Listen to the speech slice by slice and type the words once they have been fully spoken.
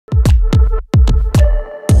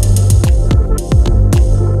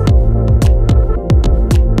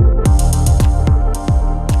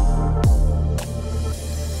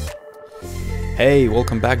Hey,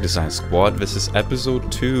 welcome back Design Squad. This is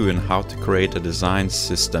episode 2 in how to create a design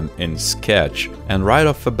system in Sketch. And right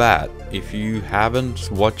off the bat, if you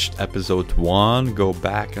haven't watched episode 1, go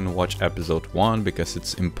back and watch episode 1 because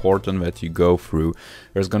it's important that you go through.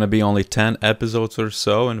 There's gonna be only 10 episodes or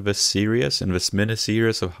so in this series, in this mini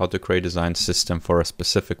series of how to create a design system for a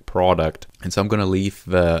specific product. And so I'm gonna leave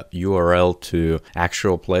the URL to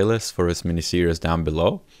actual playlist for this mini series down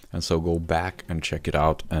below. And so go back and check it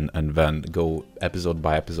out and then go episode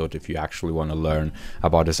by episode if you actually want to learn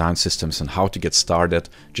about design systems and how to get started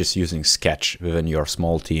just using Sketch within your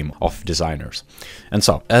small team of designers. And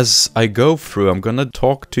so as I go through, I'm going to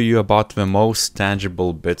talk to you about the most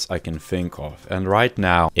tangible bits I can think of. And right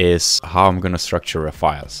now is how I'm going to structure the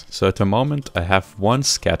files. So at the moment I have one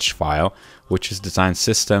Sketch file, which is Design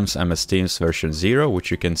Systems MS Teams version 0,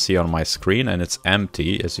 which you can see on my screen, and it's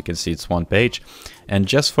empty. As you can see, it's one page. And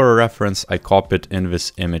just for a reference, I copied in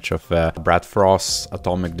this image of Brad Frost's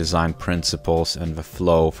Atomic Design Principles and the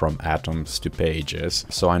flow from atoms to pages.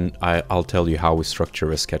 So I'll tell you how we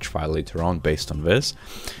structure a sketch file later on based on this.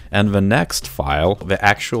 And the next file, the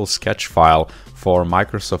actual sketch file for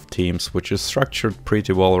Microsoft Teams, which is structured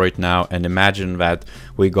pretty well right now. And imagine that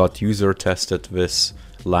we got user tested this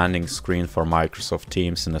landing screen for Microsoft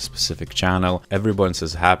Teams in a specific channel. Everyone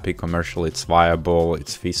says happy, commercially it's viable,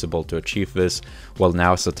 it's feasible to achieve this. Well,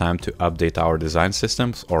 now is the time to update our design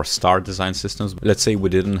systems or start design systems. Let's say we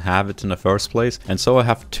didn't have it in the first place. And so I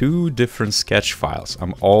have two different sketch files.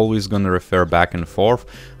 I'm always going to refer back and forth,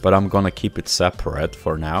 but I'm going to keep it separate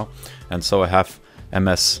for now. And so I have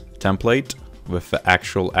MS template with the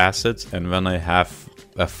actual assets, and then I have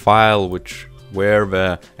a file where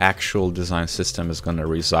the actual design system is going to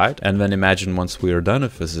reside. And then imagine once we are done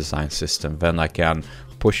with this design system, then I can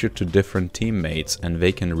push it to different teammates and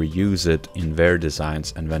they can reuse it in their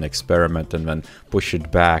designs and then experiment and then push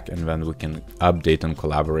it back, and then we can update and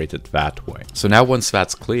collaborate it that way. So now once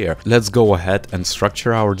that's clear, let's go ahead and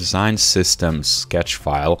structure our design systems sketch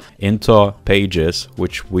file into pages,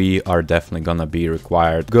 which we are definitely gonna be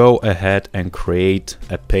required. Go ahead and create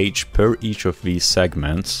a page per each of these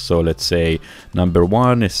segments. So let's say number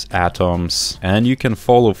 1 is atoms, and you can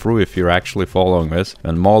follow through if you're actually following this,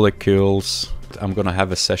 and molecules. I'm gonna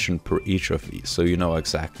have a session per each of these, so you know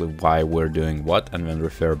exactly why we're doing what, and then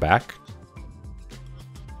refer back.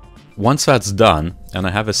 Once that's done, and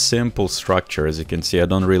I have a simple structure, as you can see, I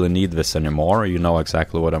don't really need this anymore. You know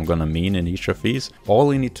exactly what I'm gonna mean in each of these.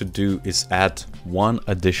 All you need to do is add one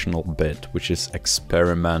additional bit, which is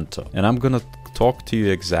experimental. And I'm gonna talk to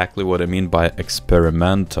you exactly what I mean by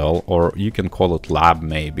experimental, or you can call it lab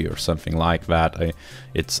maybe, or something like that.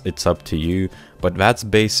 It's up to you, but that's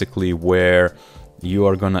basically where you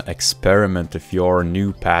are gonna experiment with your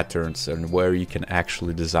new patterns and where you can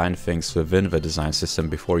actually design things within the design system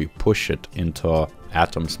before you push it into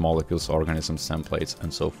atoms, molecules, organisms, templates,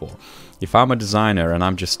 and so forth. If I'm a designer and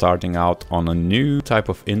I'm just starting out on a new type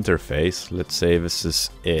of interface, let's say this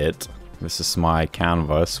is it. This is my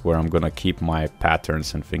canvas where I'm gonna keep my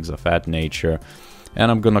patterns and things of that nature. And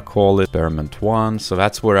I'm gonna call it experiment 1. So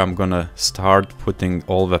that's where I'm gonna start putting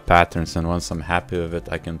all the patterns, and once I'm happy with it,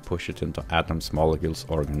 I can push it into atoms, molecules,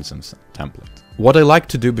 organisms, template. What I like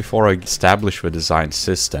to do before I establish the design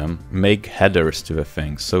system, make headers to the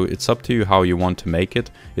thing. So it's up to you how you want to make it.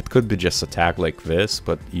 It could be just a tag like this,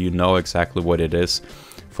 but you know exactly what it is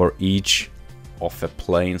for each of the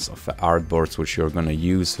planes of the artboards which you're going to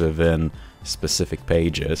use within specific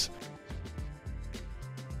pages.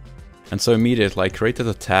 And so immediately I created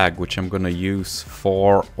a tag which I'm going to use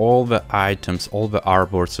for all the items, all the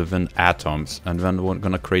artboards within atoms, and then we're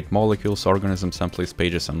going to create molecules, organisms, templates,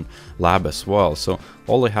 pages, and lab as well. So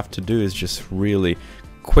all I have to do is just really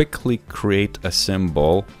quickly create a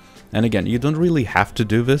symbol. And again, you don't really have to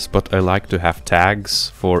do this, but I like to have tags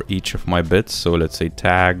for each of my bits. So let's say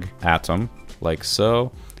tag atom, like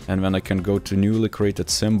so, and then I can go to newly created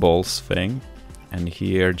symbols thing, and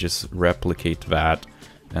here just replicate that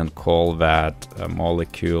and call that a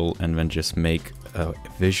molecule, and then just make a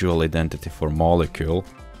visual identity for molecule.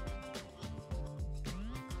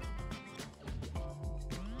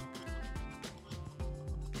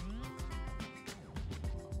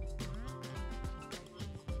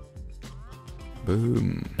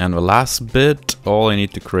 Boom. And the last bit, all I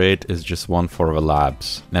need to create is just one for the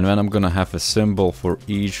labs. And then I'm gonna have a symbol for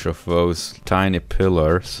each of those tiny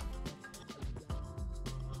pillars.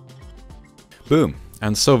 Boom.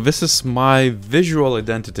 And so this is my visual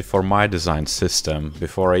identity for my design system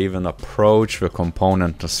before I even approach the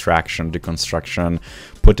component abstraction, deconstruction,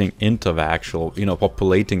 putting into the actual,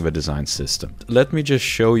 populating the design system. Let me just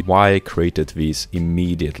show you why I created these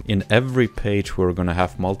immediately. In every page, we're going to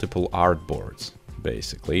have multiple artboards.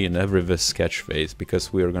 basically, in every this sketch phase,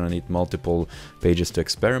 because we are going to need multiple pages to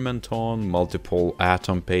experiment on, multiple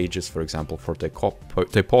atom pages, for example, for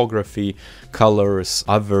typography, colors,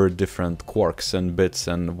 other different quirks and bits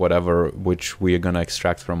and whatever, which we are going to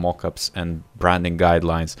extract from mockups and branding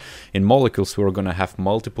guidelines. In molecules, we're going to have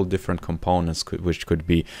multiple different components, which could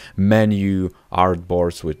be menu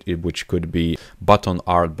artboards, which could be button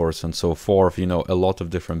artboards and so forth, you know, a lot of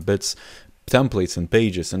different bits, templates and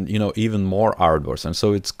pages, and, you know, even more artboards. And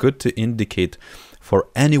so it's good to indicate for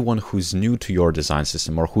anyone who's new to your design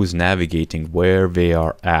system or who's navigating where they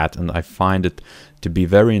are at. And I find it to be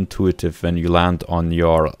very intuitive when you land on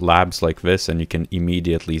your labs like this, and you can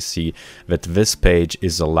immediately see that this page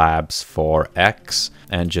is a labs for X.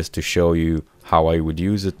 And just to show you how I would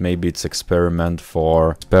use it, maybe it's experiment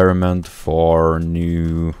for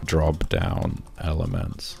new drop down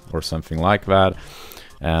elements or something like that.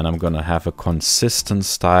 And I'm gonna have a consistent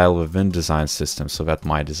style within design system, so that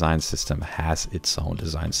my design system has its own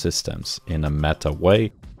design systems in a meta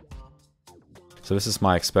way. So this is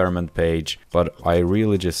my experiment page, but I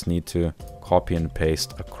really just need to copy and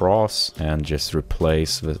paste across and just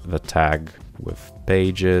replace the tag with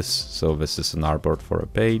pages. So this is an artboard for a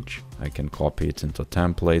page. I can copy it into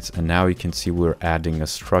templates, and now you can see we're adding a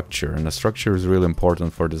structure, and the structure is really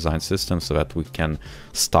important for design systems so that we can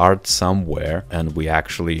start somewhere and we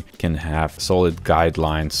actually can have solid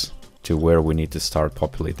guidelines to where we need to start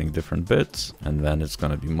populating different bits, and then it's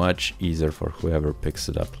going to be much easier for whoever picks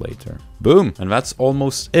it up later. Boom! And that's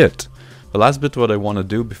almost it. The last bit what I want to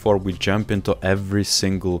do before we jump into every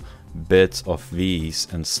single bits of these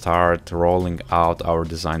and start rolling out our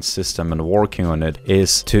design system and working on it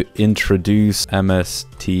is to introduce MS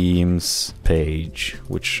Teams page,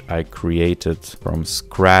 which I created from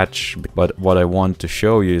scratch. But what I want to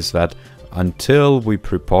show you is that until we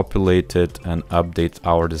pre-populate it and update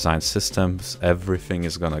our design systems, everything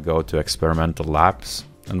is gonna go to experimental labs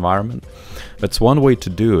environment. That's one way to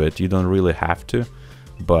do it. You don't really have to,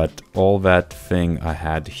 but all that thing I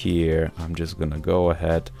had here, I'm just gonna go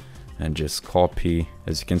ahead and just copy.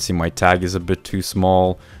 As you can see, my tag is a bit too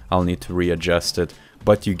small. I'll need to readjust it,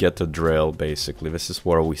 but you get the drill basically. This is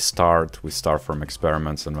where we start. We start from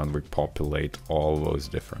experiments and then we populate all those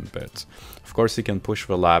different bits. Of course, you can push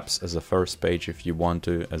the labs as a first page if you want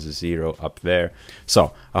to, as a 0 up there.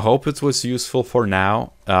 So I hope it was useful for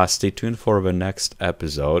now. Stay tuned for the next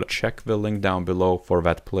episode. Check the link down below for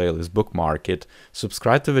that playlist, bookmark it.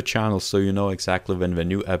 Subscribe to the channel so you know exactly when the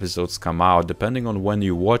new episodes come out. Depending on when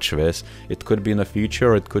you watch this, it could be in the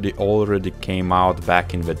future, it could already came out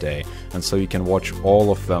back in the day. And so you can watch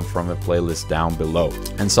all of them from the playlist down below.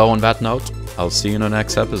 And so on that note, I'll see you in the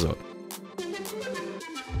next episode.